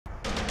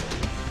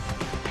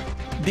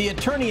The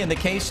attorney in the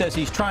case says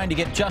he's trying to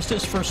get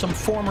justice for some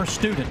former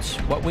students.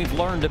 What we've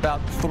learned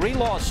about 3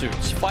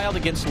 lawsuits filed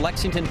against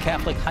Lexington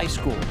Catholic High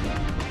School.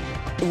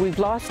 We've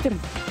lost him.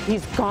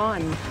 He's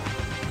gone.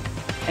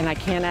 And I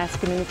can't ask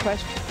him any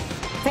questions.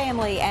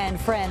 Family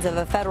and friends of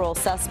a federal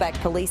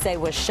suspect police say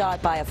was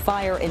shot by a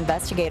fire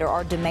investigator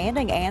are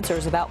demanding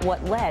answers about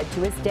what led to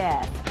his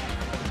death.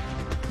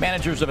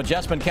 Managers of a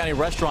Jessamine County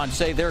restaurant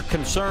say they're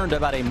concerned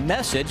about a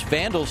message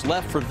vandals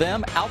left for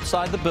them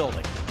outside the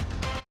building.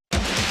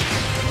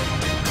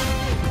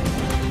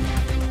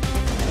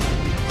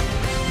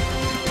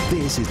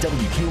 This is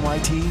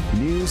WKYT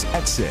News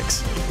at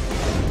 6.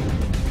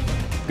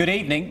 Good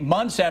evening.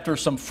 Months after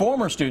some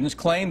former students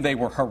claimed they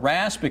were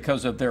harassed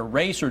because of their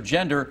race or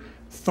gender,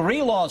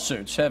 3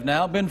 lawsuits have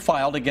now been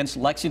filed against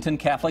Lexington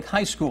Catholic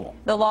High School.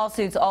 The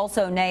lawsuits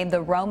also name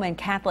the Roman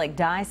Catholic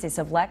Diocese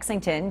of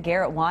Lexington.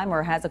 Garrett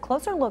Weimer has a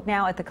closer look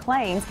now at the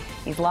claims.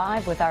 He's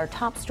live with our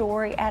top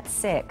story at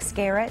 6.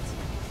 Garrett?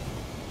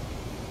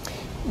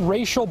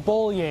 Racial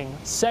bullying,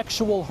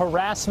 sexual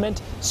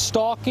harassment,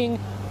 stalking,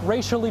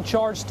 racially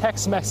charged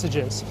text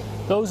messages.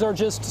 Those are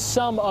just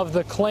some of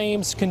the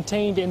claims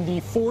contained in the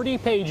 40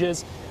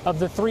 pages of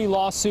the 3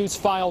 lawsuits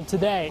filed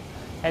today.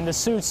 And the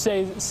suit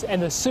says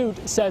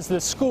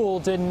the school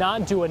did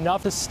not do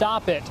enough to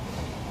stop it.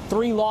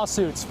 3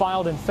 lawsuits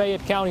filed in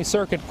Fayette County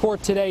Circuit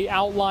Court today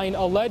outline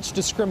alleged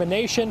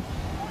discrimination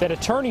that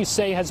attorneys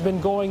say has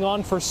been going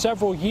on for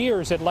several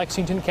years at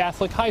Lexington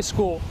Catholic High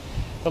School.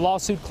 The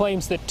lawsuit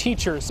claims that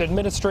teachers,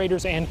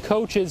 administrators, and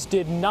coaches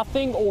did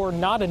nothing or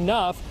not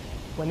enough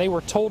when they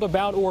were told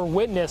about or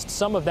witnessed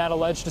some of that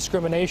alleged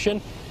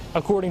discrimination.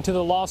 According to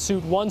the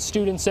lawsuit, one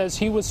student says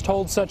he was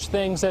told such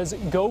things as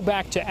 "go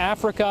back to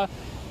Africa,"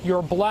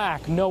 "you're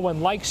black, no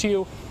one likes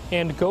you,"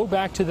 and "go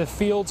back to the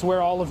fields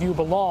where all of you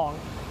belong."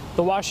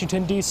 The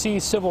Washington, D.C.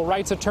 civil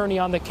rights attorney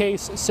on the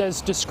case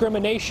says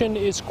discrimination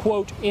is,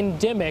 quote,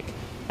 endemic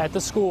at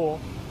the school.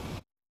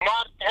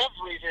 Not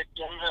every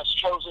victim has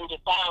chosen to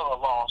file a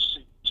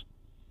lawsuit.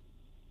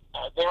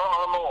 There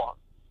are more.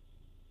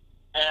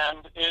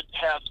 And it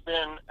has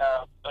been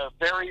a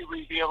very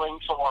revealing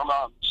 4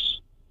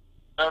 months,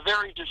 a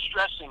very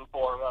distressing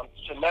 4 months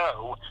to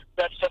know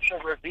that such a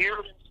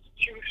revered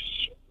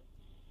institution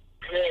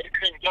could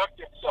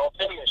conduct itself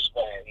in this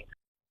way.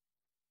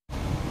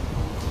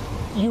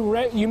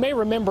 You may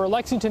remember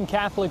Lexington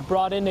Catholic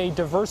brought in a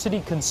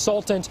diversity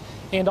consultant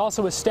and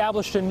also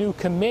established a new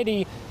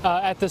committee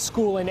at the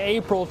school in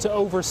April to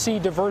oversee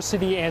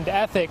diversity and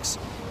ethics.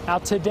 Now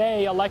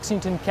today, a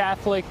Lexington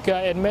Catholic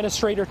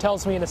administrator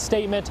tells me in a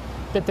statement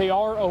that they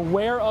are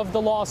aware of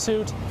the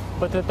lawsuit,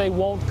 but that they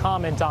won't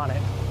comment on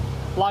it.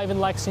 Live in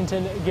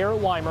Lexington, Garrett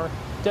Weimer,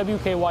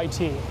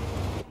 WKYT.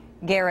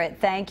 Garrett,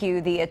 thank you.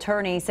 The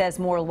attorney says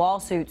more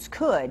lawsuits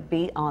could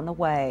be on the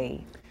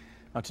way.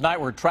 Now, tonight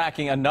we're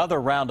tracking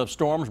another round of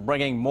storms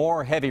bringing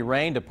more heavy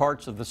rain to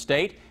parts of the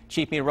state.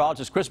 Chief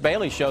Meteorologist Chris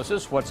Bailey shows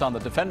us what's on the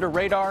Defender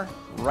radar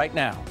right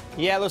now.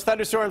 Yeah, those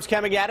thunderstorms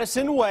coming at us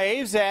in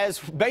waves, as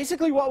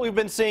basically what we've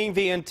been seeing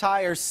the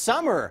entire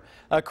summer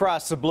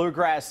across the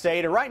Bluegrass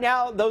State. And right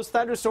now, those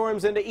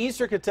thunderstorms into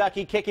eastern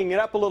Kentucky kicking it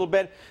up a little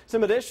bit.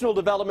 Some additional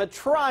development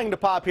trying to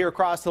pop here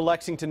across the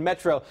Lexington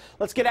metro.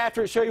 Let's get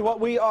after it, show you what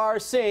we are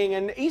seeing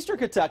in eastern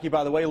Kentucky,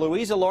 by the way.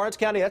 Louisa, Lawrence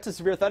County, that's a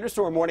severe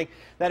thunderstorm warning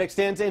that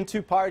extends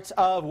into parts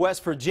of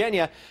West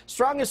Virginia.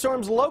 Strongest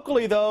storms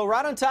locally, though,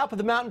 right on top of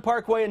the Mountain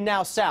Parkway and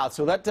now south.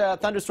 So that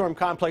thunderstorm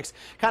complex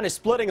kind of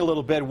splitting a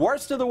little bit.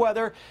 Worst of the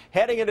weather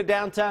heading into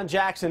downtown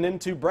Jackson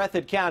into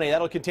Breathitt County.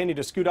 That'll continue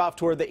to scoot off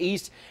toward the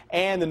east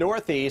and the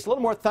northeast. A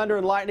little more thunder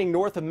and lightning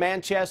north of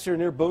Manchester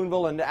near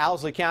Boonville and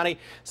Owsley County.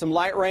 Some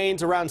light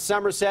rains around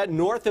Somerset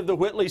north of the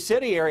Whitley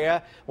City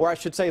area, or I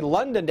should say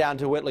London down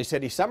to Whitley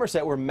City.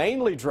 Somerset were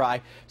mainly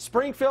dry.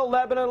 Springfield,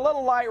 Lebanon, a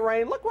little light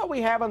rain. Look what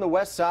we have on the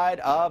west side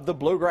of the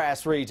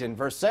Bluegrass region.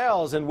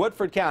 Versailles in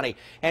Woodford County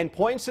and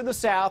points to the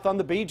south on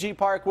the BG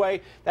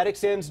Parkway. That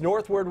extends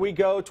northward we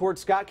go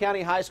towards Scott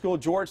County High School,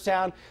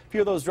 Georgetown. A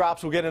few of those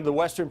drops will get into the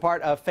western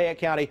part of Fayette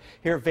County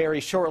here very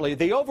shortly.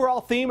 The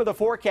overall theme of the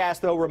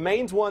forecast, though,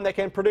 remains one that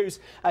can produce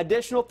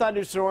additional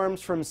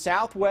thunderstorms from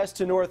southwest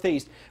to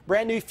northeast.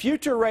 Brand new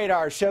future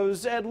radar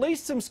shows at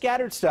least some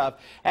scattered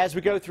stuff as we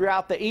go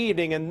throughout the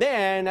evening, and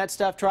then that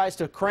stuff tries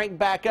to crank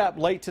back up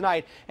late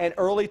tonight and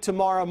early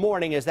tomorrow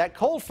morning as that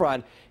cold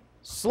front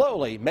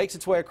slowly makes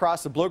its way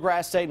across the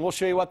Bluegrass State, and we'll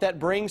show you what that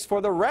brings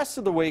for the rest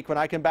of the week when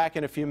I come back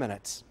in a few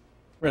minutes.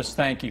 Chris,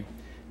 thank you.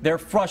 They're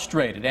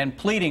frustrated and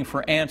pleading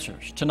for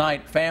answers.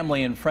 Tonight,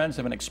 family and friends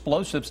of an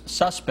explosives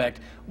suspect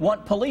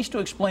want police to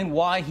explain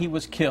why he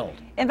was killed.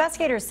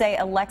 Investigators say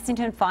a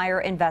Lexington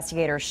fire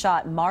investigator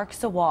shot Mark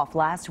Zawoff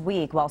last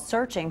week while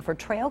searching for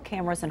trail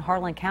cameras in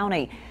Harlan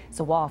County.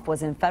 Zawoff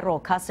was in federal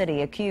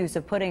custody accused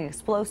of putting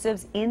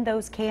explosives in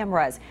those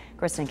cameras.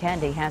 Kristen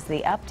Kendi has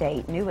the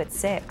update, new at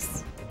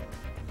 6.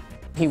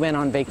 He went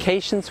on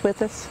vacations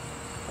with us.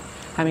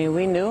 I mean,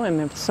 we knew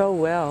him so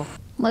well.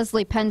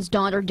 Leslie Penn's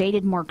daughter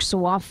dated Mark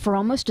Swaff for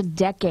almost a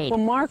decade. Well,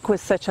 Mark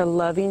was such a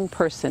loving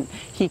person.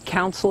 He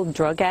counseled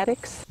drug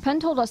addicts. Penn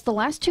told us the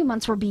last 2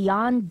 months were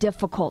beyond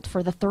difficult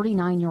for the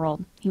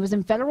 39-year-old. He was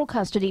in federal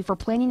custody for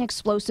planting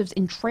explosives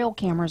in trail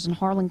cameras in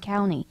Harlan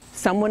County.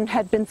 Someone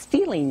had been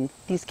stealing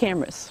these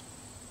cameras.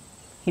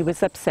 He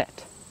was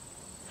upset.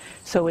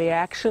 So he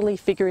actually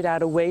figured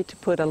out a way to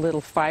put a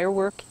little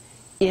firework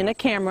in a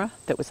camera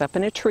that was up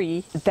in a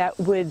tree that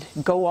would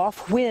go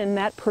off when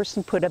that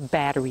person put a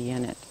battery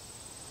in it.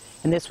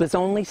 And this was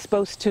only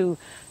supposed to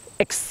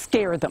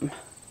scare them.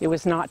 It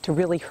was not to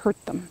really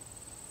hurt them.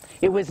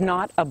 It was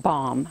not a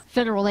bomb.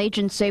 Federal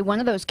agents say one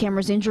of those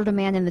cameras injured a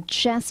man in the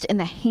chest and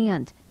the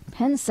hand.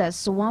 Penn says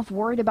Swaff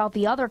worried about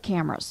the other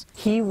cameras.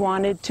 He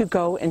wanted to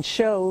go and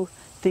show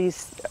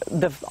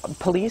the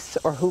police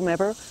or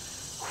whomever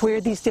where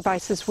these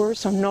devices were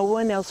so no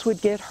one else would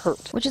get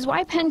hurt. Which is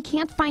why Penn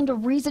can't find a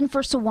reason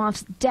for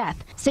Swaff's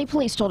death. State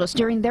police told us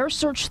during their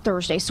search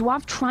Thursday,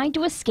 Swaff tried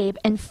to escape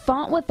and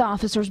fought with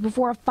officers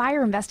before a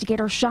fire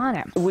investigator shot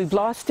him. We've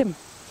lost him.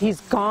 He's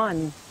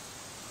gone.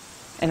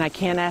 And I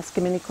can't ask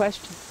him any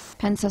questions.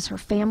 Penn says her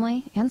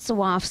family and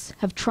Swaff's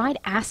have tried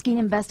asking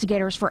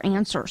investigators for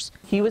answers.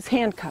 He was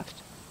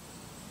handcuffed.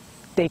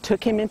 They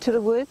took him into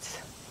the woods.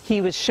 He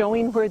was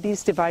showing where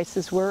these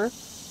devices were.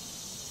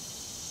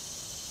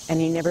 And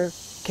he never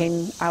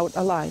came out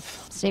alive.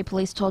 State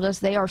police told us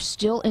they are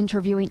still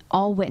interviewing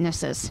all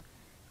witnesses.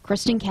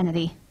 Kristen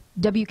Kennedy,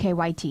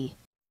 WKYT.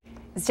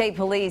 State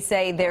police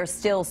say they're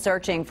still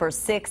searching for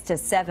 6 to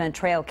 7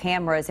 trail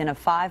cameras in a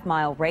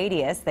 5-mile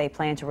radius. They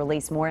plan to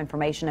release more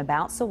information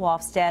about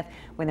Swaff's death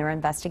when their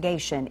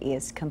investigation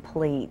is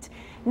complete.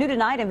 New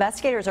tonight,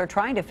 investigators are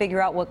trying to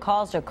figure out what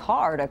caused a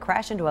car to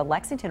crash into a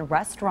Lexington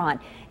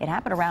restaurant. It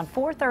happened around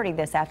 4:30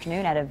 this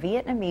afternoon at a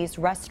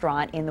Vietnamese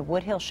restaurant in the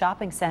Woodhill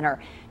Shopping Center.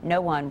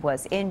 No one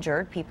was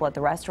injured. People at the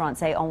restaurant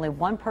say only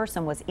one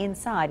person was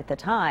inside at the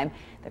time.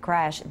 The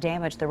crash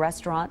damaged the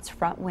restaurant's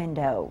front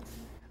window.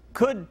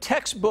 Could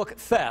textbook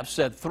thefts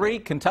at 3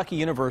 Kentucky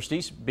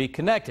universities be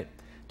connected?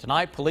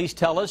 Tonight, police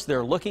tell us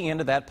they're looking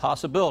into that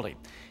possibility.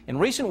 In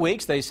recent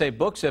weeks, they say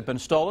books have been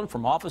stolen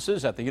from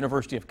offices at the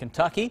University of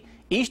Kentucky,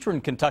 Eastern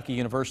Kentucky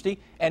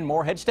University, and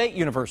Morehead State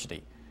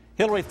University.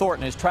 Hillary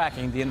Thornton is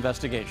tracking the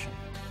investigation.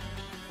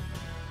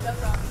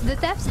 The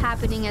theft's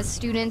happening as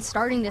students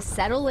starting to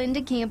settle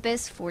into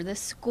campus for the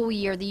school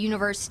year. The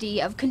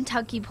University of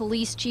Kentucky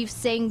police chief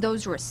saying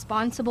those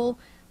responsible,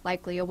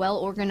 likely a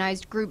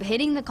well-organized group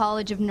hitting the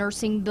College of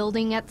Nursing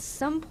building at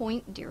some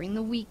point during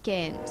the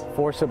weekend.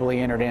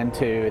 Forcibly entered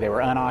into, they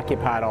were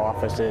unoccupied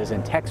offices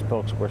and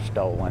textbooks were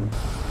stolen.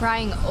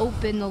 Prying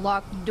open the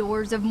locked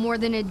doors of more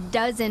than a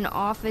dozen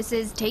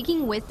offices,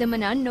 taking with them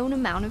an unknown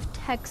amount of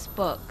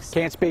textbooks.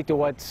 Can't speak to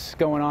what's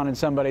going on in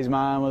somebody's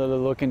mind, whether they're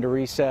looking to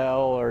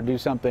resell or do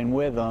something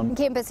with them.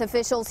 Campus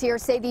officials here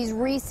say these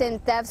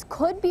recent thefts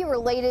could be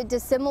related to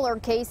similar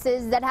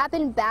cases that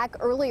happened back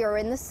earlier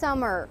in the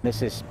summer.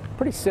 This is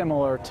pretty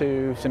similar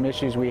to some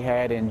issues we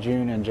had in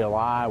June and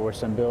July where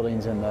some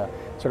buildings in the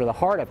sort of the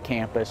heart of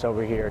campus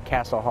over here,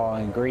 Castle Hall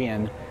and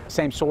Greene,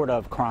 same sort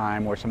of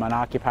crime where some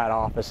unoccupied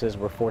offices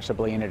were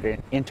forcibly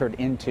entered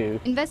into.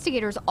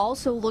 Investigators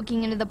also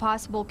looking into the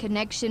possible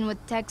connection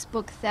with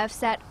textbook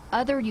thefts at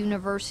other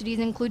universities,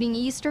 including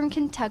Eastern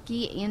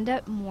Kentucky and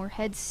at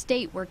Morehead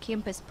State, where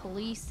campus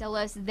police tell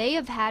us they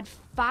have had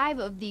 5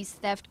 of these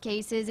theft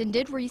cases and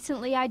did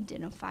recently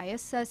identify a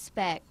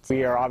suspect.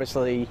 We're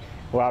obviously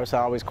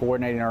always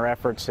coordinating our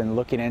efforts and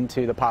looking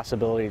into the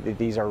possibility that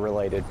these are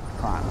related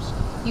crimes.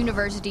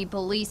 University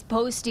police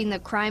posting the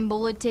crime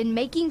bulletin,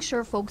 making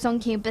sure folks on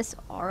campus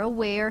are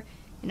aware,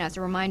 and as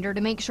a reminder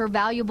to make sure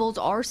valuables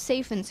are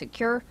safe and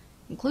secure,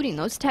 including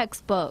those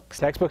textbooks.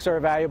 Textbooks are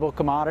a valuable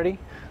commodity.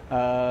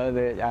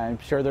 I'm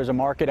sure there's a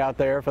market out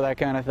there for that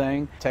kind of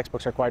thing.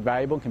 Textbooks are quite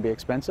valuable, can be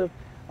expensive,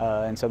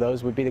 and so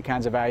those would be the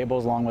kinds of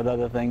valuables along with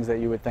other things that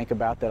you would think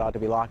about that ought to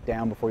be locked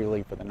down before you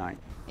leave for the night.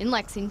 In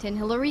Lexington,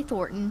 Hillary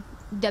Thornton,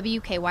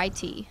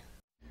 WKYT.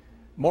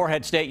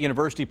 Morehead State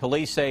University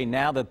police say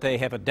now that they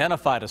have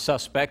identified a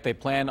suspect, they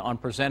plan on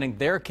presenting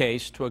their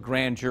case to a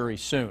grand jury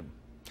soon.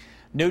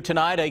 New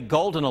tonight, a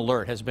golden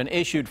alert has been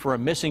issued for a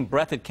missing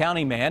Breathitt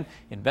County man.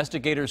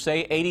 Investigators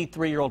say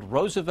 83-year-old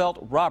Roosevelt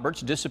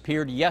Roberts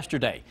disappeared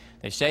yesterday.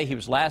 They say he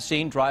was last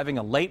seen driving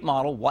a late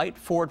model white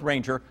Ford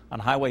Ranger on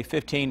Highway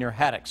 15 near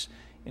Haddocks.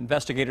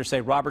 Investigators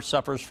say Roberts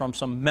suffers from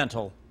some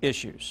mental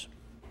issues.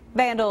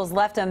 Vandals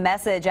left a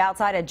message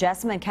outside a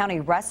Jessamine County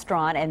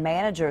restaurant, and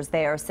managers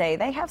there say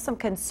they have some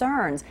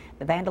concerns.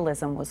 The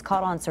vandalism was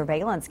caught on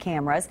surveillance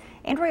cameras.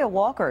 Andrea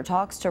Walker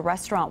talks to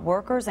restaurant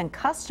workers and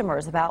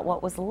customers about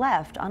what was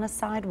left on a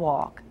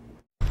sidewalk.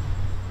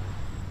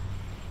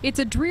 It's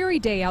a dreary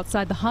day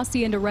outside the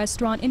Hacienda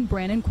restaurant in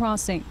Brannon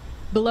Crossing.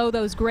 Below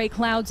those gray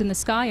clouds in the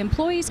sky,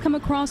 employees come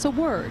across a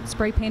word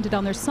spray painted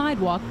on their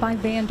sidewalk by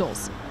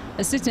vandals.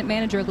 Assistant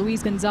manager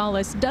Luis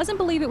Gonzalez doesn't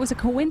believe it was a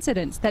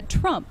coincidence that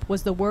Trump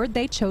was the word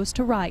they chose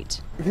to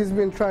write. He's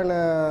been trying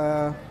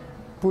to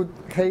put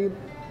hate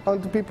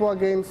onto people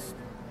against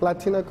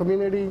Latino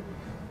community,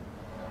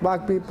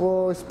 black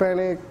people,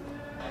 Hispanic,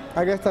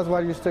 I guess that's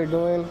what you start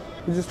doing.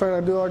 We're just trying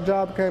to do our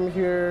job, came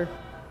here.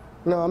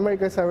 No,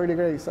 Americans are really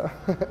great, so.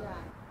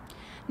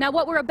 Now,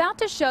 what we're about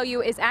to show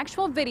you is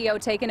actual video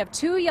taken of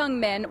two young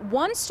men.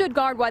 One stood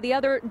guard while the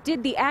other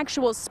did the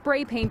actual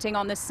spray painting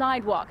on the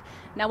sidewalk.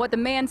 Now, what the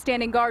man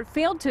standing guard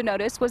failed to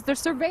notice was the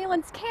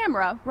surveillance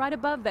camera right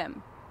above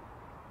them.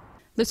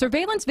 The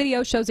surveillance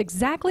video shows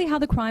exactly how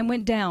the crime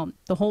went down.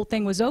 The whole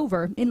thing was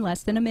over in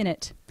less than a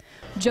minute.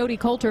 Jody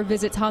Coulter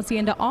visits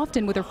Hacienda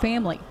often with her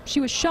family.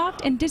 She was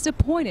shocked and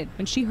disappointed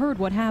when she heard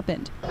what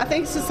happened. I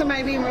think it's just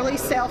somebody being really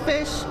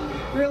selfish,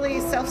 really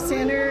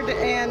self-centered,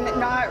 and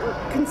not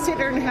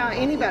considering how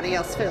anybody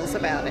else feels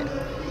about it.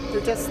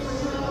 They're just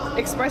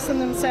expressing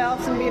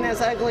themselves and being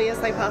as ugly as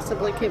they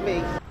possibly can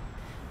be.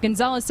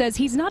 Gonzalez says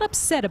he's not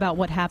upset about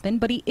what happened,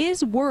 but he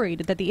is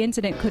worried that the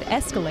incident could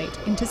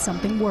escalate into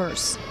something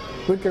worse.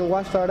 We can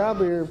watch that out,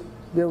 we're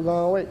going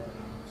away,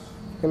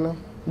 you know.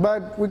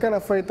 But we're kind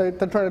of afraid to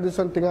try to do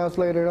something else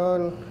later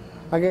on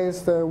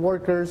against the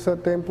workers,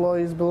 the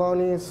employees'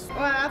 belongings.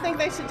 Well, I think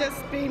they should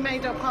just be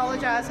made to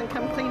apologize and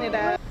come clean it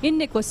up. In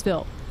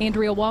Nicholasville,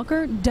 Andrea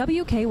Walker,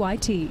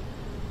 WKYT.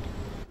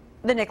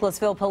 The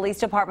Nicholasville Police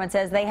Department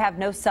says they have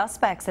no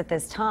suspects at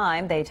this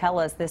time. They tell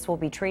us this will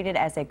be treated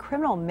as a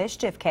criminal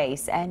mischief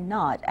case and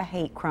not a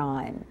hate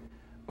crime.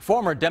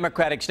 Former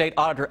Democratic State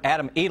Auditor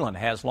Adam Elan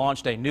has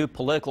launched a new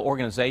political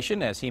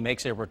organization as he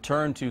makes a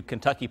return to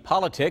Kentucky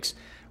politics.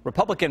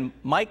 Republican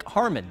Mike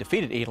Harmon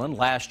defeated Elan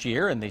last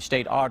year in the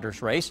state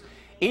auditor's race.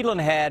 Elan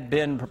had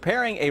been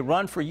preparing a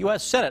run for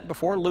U.S. Senate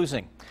before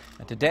losing.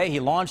 And today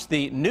he launched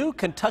the New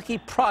Kentucky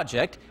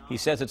Project. He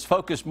says it's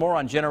focused more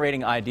on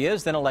generating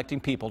ideas than electing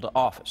people to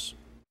office.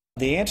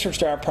 The answers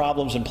to our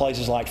problems in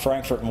places like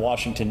Frankfort and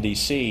Washington,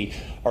 D.C.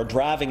 are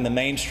driving the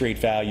Main Street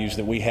values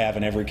that we have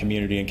in every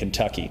community in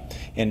Kentucky.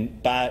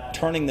 And by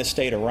turning the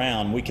state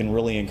around, we can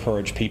really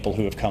encourage people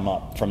who have come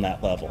up from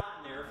that level.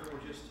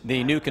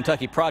 The New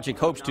Kentucky Project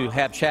hopes to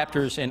have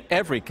chapters in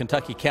every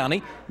Kentucky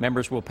county.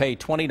 Members will pay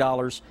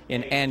 $20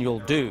 in annual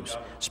dues.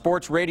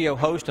 Sports radio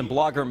host and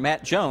blogger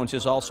Matt Jones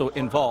is also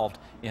involved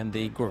in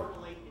the group.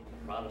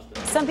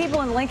 Some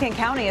people in Lincoln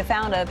County have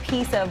found a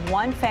piece of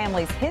one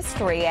family's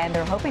history, and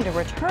they're hoping to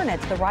return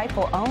it to the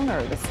rightful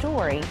owner. The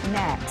story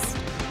next.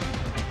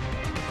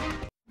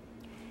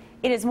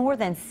 It is more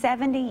than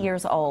 70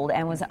 years old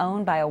and was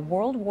owned by a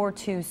World War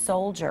II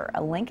soldier.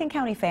 A Lincoln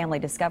County family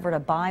discovered a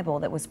Bible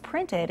that was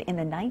printed in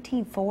the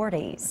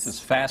 1940s. This is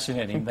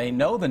fascinating. They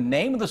know the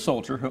name of the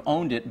soldier who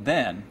owned it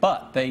then,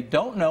 but they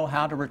don't know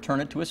how to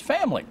return it to his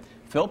family.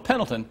 Phil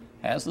Pendleton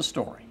has the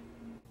story.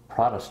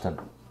 Protestant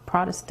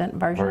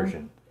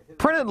version.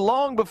 Printed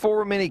long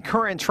before many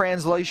current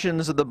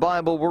translations of the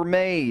Bible were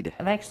made.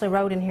 I've actually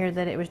wrote in here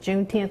that it was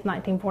June 10th,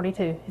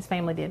 1942. His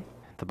family did.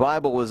 The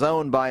Bible was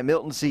owned by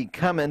Milton C.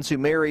 Cummins, who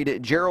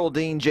married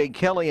Geraldine J.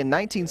 Kelly in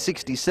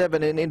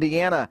 1967 in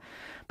Indiana.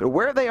 But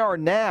where they are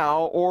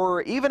now,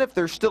 or even if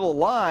they're still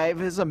alive,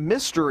 is a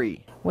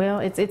mystery. Well,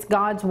 it's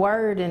God's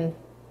word, and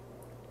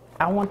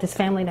I want this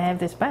family to have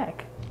this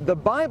back. The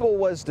Bible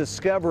was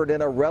discovered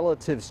in a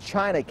relative's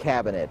china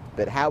cabinet,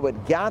 but how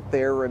it got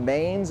there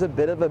remains a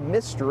bit of a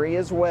mystery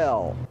as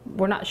well.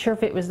 We're not sure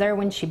if it was there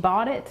when she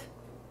bought it,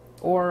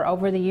 or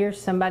over the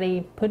years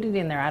somebody put it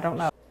in there. I don't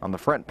know. On the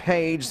front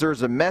page,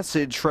 there's a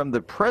message from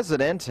the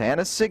president and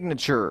a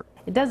signature.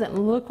 It doesn't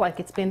look like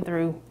it's been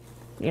through,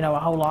 a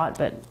whole lot,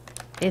 but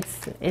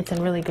it's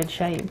in really good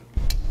shape.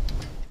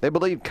 They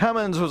believe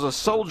Cummins was a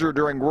soldier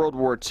during World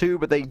War II,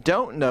 but they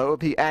don't know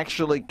if he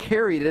actually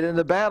carried it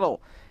into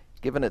battle.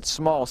 Given its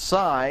small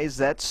size,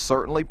 that's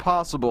certainly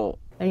possible.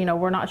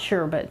 We're not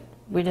sure, but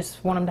we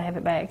just want them to have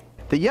it back.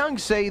 The young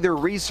say their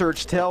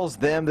research tells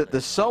them that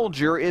the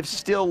soldier, if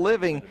still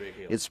living,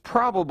 is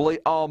probably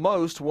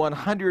almost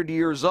 100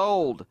 years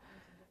old.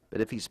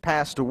 But if he's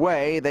passed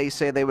away, they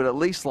say they would at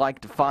least like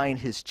to find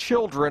his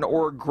children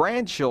or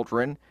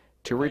grandchildren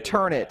to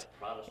return it.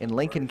 In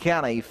Lincoln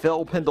County,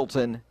 Phil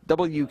Pendleton,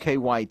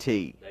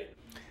 WKYT.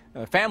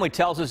 The family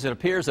tells us it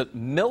appears that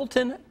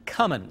Milton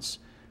Cummins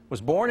was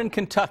born in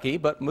Kentucky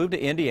but moved to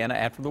Indiana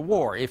after the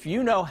war. If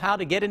you know how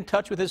to get in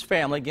touch with his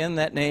family, again,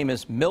 that name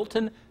is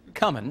Milton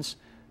Cummins.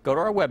 Go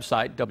to our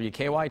website,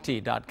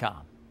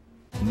 WKYT.com.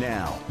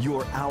 Now,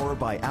 your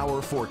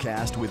hour-by-hour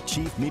forecast with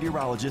Chief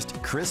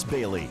Meteorologist Chris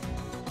Bailey.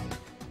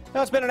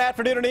 Now, it's been an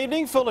afternoon and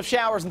evening full of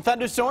showers and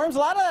thunderstorms. A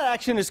lot of that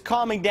action is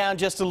calming down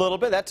just a little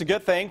bit. That's a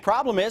good thing.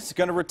 Problem is, it's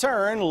going to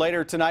return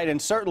later tonight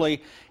and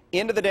certainly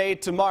into the day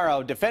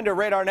tomorrow. Defender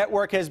Radar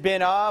Network has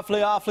been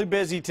awfully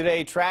busy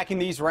today tracking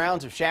these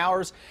rounds of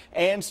showers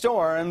and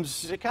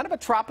storms. Kind of a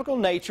tropical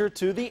nature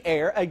to the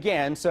air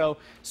again. So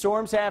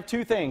storms have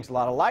two things, a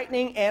lot of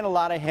lightning and a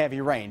lot of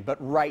heavy rain. But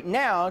right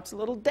now it's a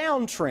little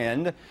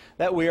downtrend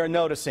that we are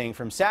noticing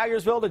from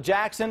Salyersville to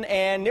Jackson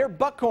and near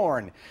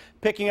Buckhorn.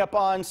 picking up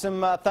on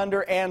some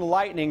thunder and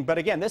lightning. But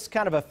again, this is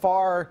kind of a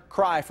far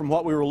cry from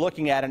what we were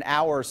looking at an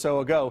hour or so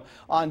ago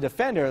on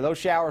Defender. Those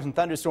showers and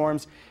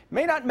thunderstorms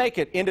may not make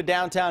it into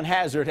downtown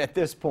Hazard at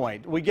this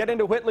point. We get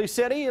into Whitley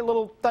City, a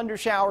little thunder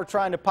shower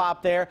trying to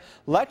pop there.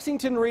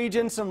 Lexington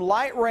region, some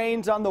light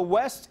rains on the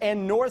west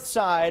and north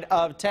side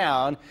of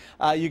town.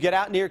 You get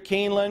out near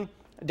Keeneland,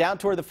 down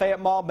toward the Fayette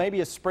Mall, maybe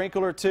a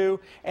sprinkle or two.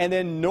 And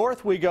then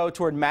north we go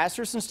toward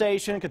Masterson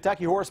Station,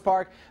 Kentucky Horse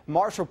Park,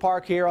 Marshall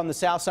Park here on the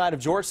south side of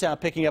Georgetown,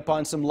 picking up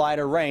on some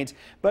lighter rains.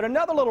 But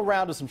another little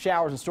round of some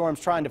showers and storms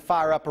trying to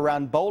fire up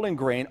around Bowling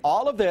Green.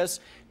 All of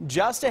this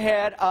just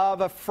ahead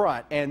of a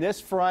front. And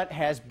this front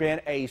has been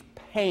a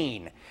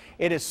pain.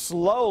 It is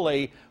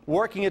slowly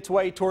working its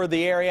way toward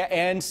the area,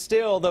 and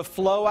still the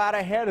flow out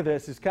ahead of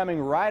this is coming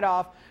right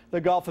off the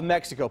Gulf of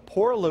Mexico.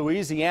 Poor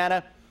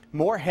Louisiana.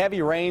 More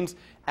heavy rains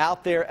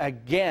out there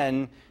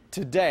again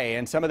today,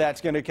 and some of that's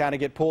going to kind of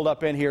get pulled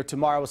up in here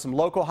tomorrow with some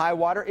local high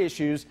water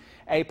issues.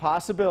 A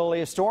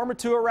possibility, a storm or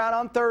two around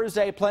on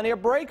Thursday. Plenty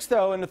of breaks,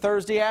 though, in the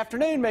Thursday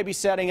afternoon, maybe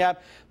setting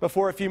up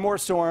before a few more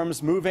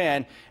storms move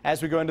in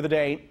as we go into the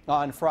day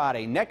on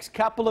Friday. Next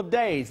couple of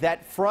days,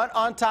 that front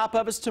on top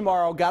of us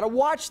tomorrow. Got to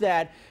watch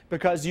that,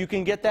 because you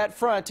can get that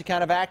front to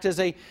kind of act as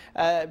a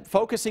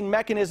focusing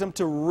mechanism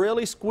to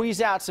really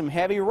squeeze out some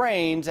heavy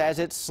rains as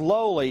it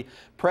slowly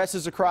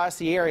presses across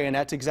the area. And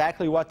that's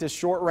exactly what this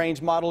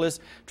short-range model is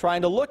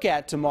trying to look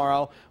at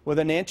tomorrow, with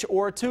an inch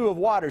or two of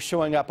water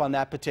showing up on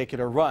that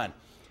particular run.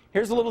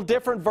 Here's a little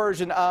different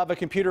version of a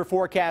computer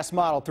forecast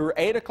model through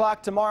 8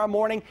 o'clock tomorrow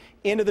morning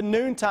into the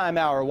noontime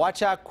hour. Watch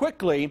how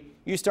quickly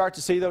you start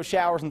to see those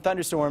showers and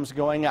thunderstorms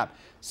going up.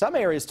 Some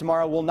areas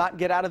tomorrow will not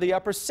get out of the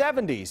upper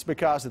 70s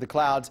because of the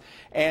clouds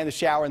and the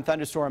shower and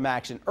thunderstorm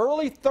action.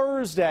 Early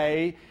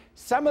Thursday,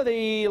 some of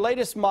the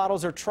latest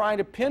models are trying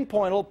to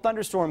pinpoint a little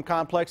thunderstorm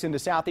complex into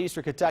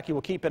southeastern Kentucky.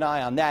 We'll keep an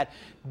eye on that.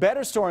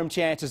 Better storm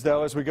chances,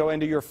 though, as we go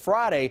into your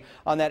Friday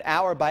on that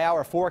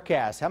hour-by-hour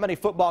forecast. How many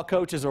football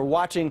coaches are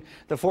watching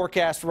the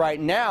forecast right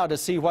now to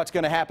see what's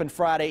going to happen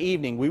Friday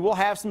evening? We will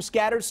have some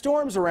scattered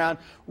storms around.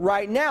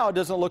 Right now, it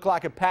doesn't look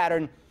like a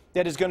pattern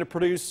that is going to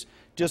produce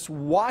just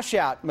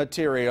washout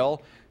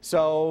material.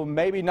 So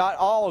maybe not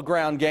all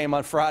ground game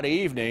on Friday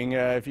evening.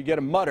 If you get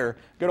a mutter,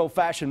 good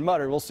old-fashioned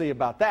mutter, we'll see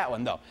about that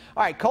one, though.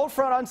 All right, cold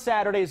front on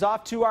Saturday is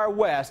off to our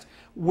west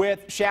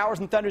with showers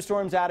and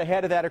thunderstorms out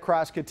ahead of that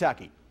across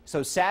Kentucky.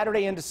 So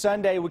Saturday into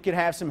Sunday, we could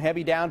have some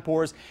heavy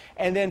downpours.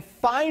 And then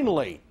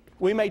finally,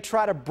 we may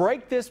try to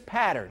break this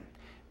pattern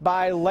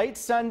by late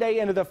Sunday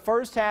into the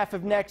first half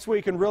of next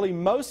week, and really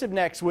most of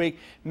next week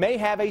may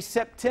have a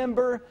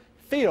September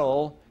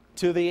feel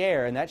to the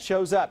air. And that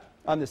shows up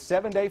on the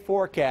 7-day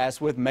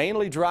forecast with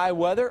mainly dry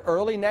weather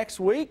early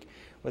next week,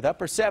 with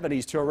upper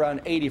 70s to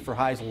around 80 for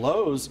highs.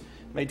 Lows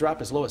may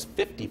drop as low as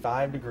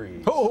 55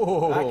 degrees.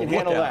 Oh, I can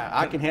handle that.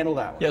 I can handle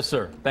that one. Yes,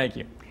 sir. Thank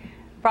you.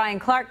 Brian,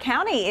 Clark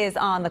County is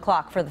on the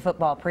clock for the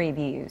football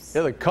previews.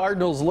 Yeah, the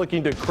Cardinals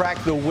looking to crack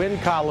the win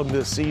column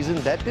this season.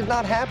 That did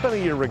not happen a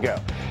year ago.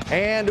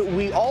 And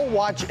we all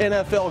watch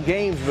NFL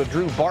games, but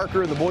Drew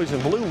Barker and the boys in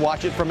blue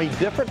watch it from a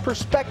different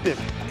perspective.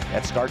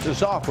 That starts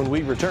us off when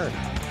we return.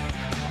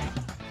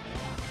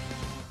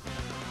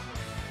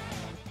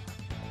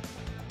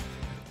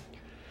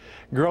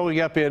 Growing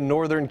up in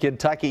northern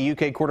Kentucky,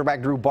 UK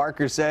quarterback Drew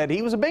Barker said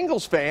he was a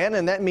Bengals fan,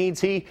 and that means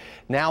he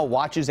now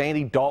watches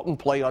Andy Dalton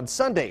play on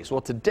Sundays.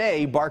 Well,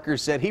 today, Barker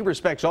said he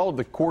respects all of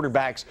the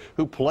quarterbacks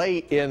who play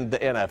in the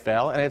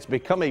NFL, and it's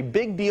become a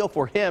big deal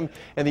for him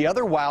and the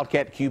other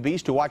Wildcat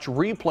QBs to watch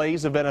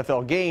replays of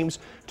NFL games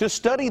to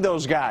study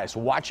those guys,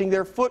 watching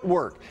their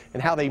footwork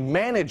and how they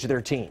manage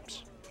their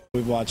teams.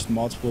 We've watched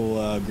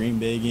multiple Green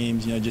Bay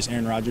games, just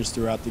Aaron Rodgers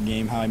throughout the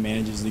game, how he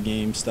manages the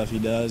game, stuff he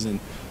does, and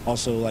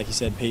also, like you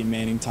said, Peyton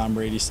Manning, Tom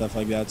Brady, stuff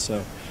like that.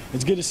 So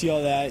it's good to see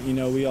all that.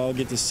 We all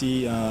get to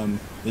see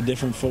the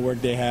different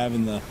footwork they have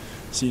and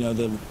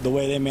the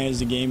way they manage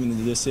the game and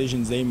the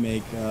decisions they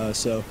make.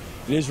 So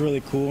it is really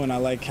cool, and I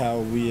like how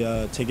we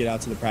take it out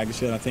to the practice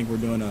field. I think we're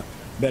doing a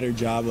better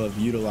job of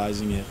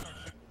utilizing it.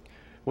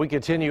 We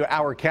continue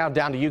our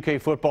countdown to UK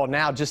football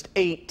now, just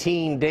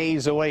 18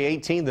 days away.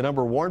 18, the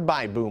number worn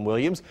by Boom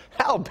Williams.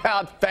 How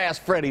about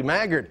Fast Freddie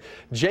Maggard,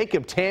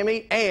 Jacob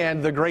Tamme,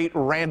 and the great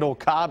Randall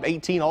Cobb?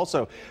 18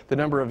 also the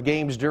number of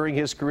games during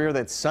his career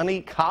that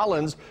Sonny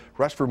Collins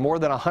rushed for more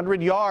than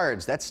 100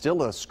 yards. That's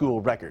still a school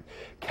record.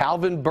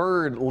 Calvin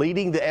Byrd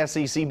leading the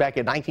SEC back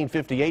in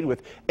 1958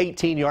 with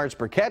 18 yards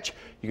per catch.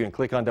 You can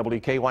click on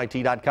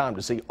WKYT.com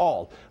to see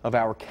all of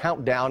our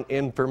countdown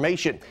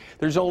information.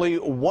 There's only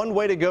one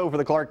way to go for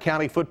the Clark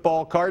County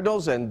football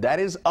Cardinals, and that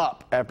is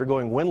up. After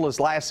going winless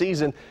last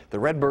season, the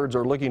Redbirds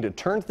are looking to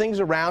turn things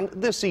around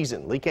this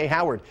season. Lee K.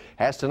 Howard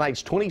has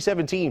tonight's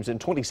 27 teams in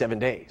 27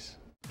 days.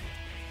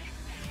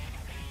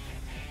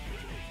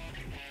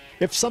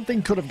 If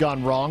something could have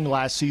gone wrong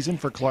last season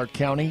for Clark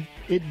County,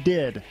 it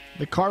did.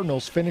 The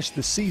Cardinals finished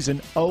the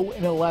season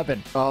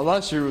 0-11.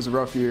 Last year was a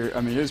rough year.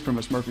 I mean, it was pretty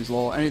much Murphy's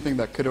Law. Anything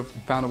that could have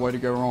found a way to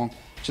go wrong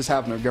just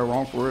happened to go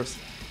wrong for us.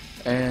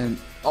 And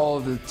all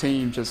of the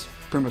team just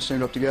pretty much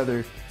teamed up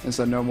together and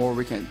said, no more,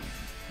 we can't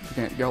You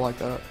can't go like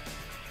that.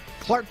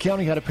 Clark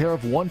County had a pair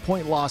of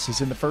 1-point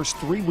losses in the first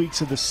 3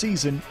 weeks of the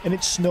season, and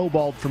it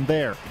snowballed from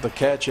there. The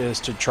catch is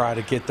to try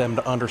to get them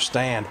to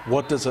understand,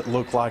 what does it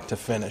look like to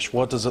finish?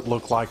 What does it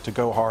look like to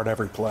go hard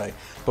every play?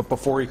 But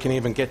before you can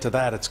even get to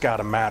that, it's got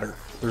to matter.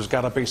 There's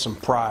got to be some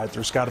pride.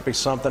 There's got to be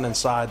something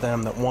inside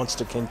them that wants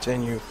to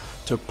continue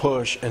to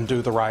push and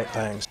do the right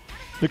things.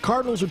 The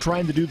Cardinals are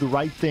trying to do the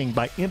right thing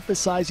by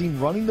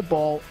emphasizing running the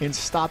ball and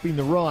stopping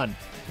the run,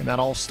 and that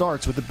all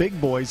starts with the big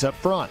boys up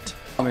front.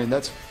 I mean,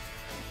 that's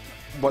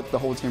what the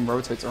whole team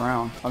rotates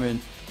around. I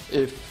mean,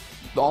 if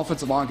the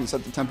offensive line can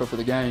set the tempo for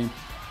the game,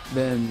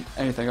 then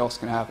anything else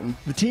can happen.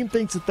 The team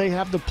thinks that they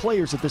have the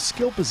players at the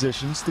skill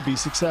positions to be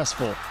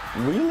successful.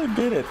 We look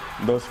good at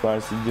those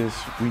spots.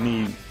 We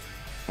need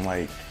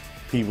like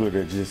people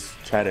to just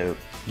try to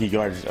get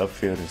yardage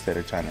upfield instead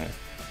of trying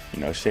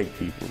to, shake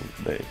people.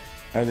 But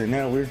other than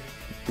that, we're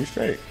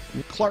straight.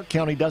 Clark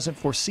County doesn't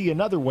foresee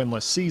another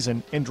winless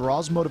season and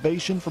draws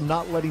motivation from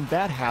not letting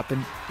that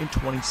happen in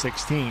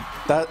 2016.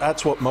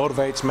 That's what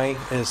motivates me,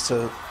 is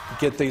to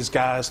get these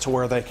guys to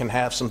where they can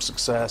have some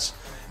success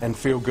and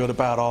feel good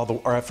about all the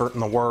effort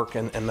and the work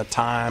and the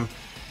time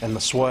and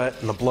the sweat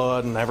and the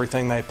blood and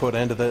everything they put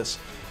into this.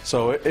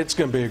 So it's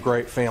going to be a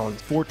great feeling.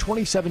 For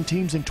 27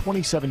 teams in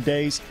 27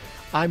 days,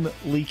 I'm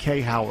Lee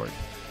K. Howard.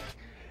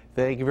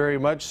 Thank you very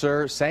much,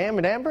 sir. Sam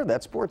and Amber,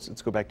 that's sports.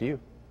 Let's go back to you.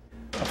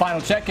 A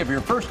final check of your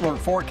first alert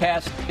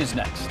forecast is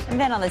next. And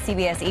then on the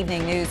CBS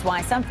Evening News,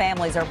 why some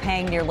families are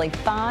paying nearly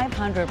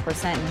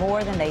 500%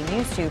 more than they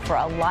used to for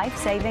a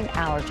life-saving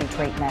allergy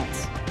treatment.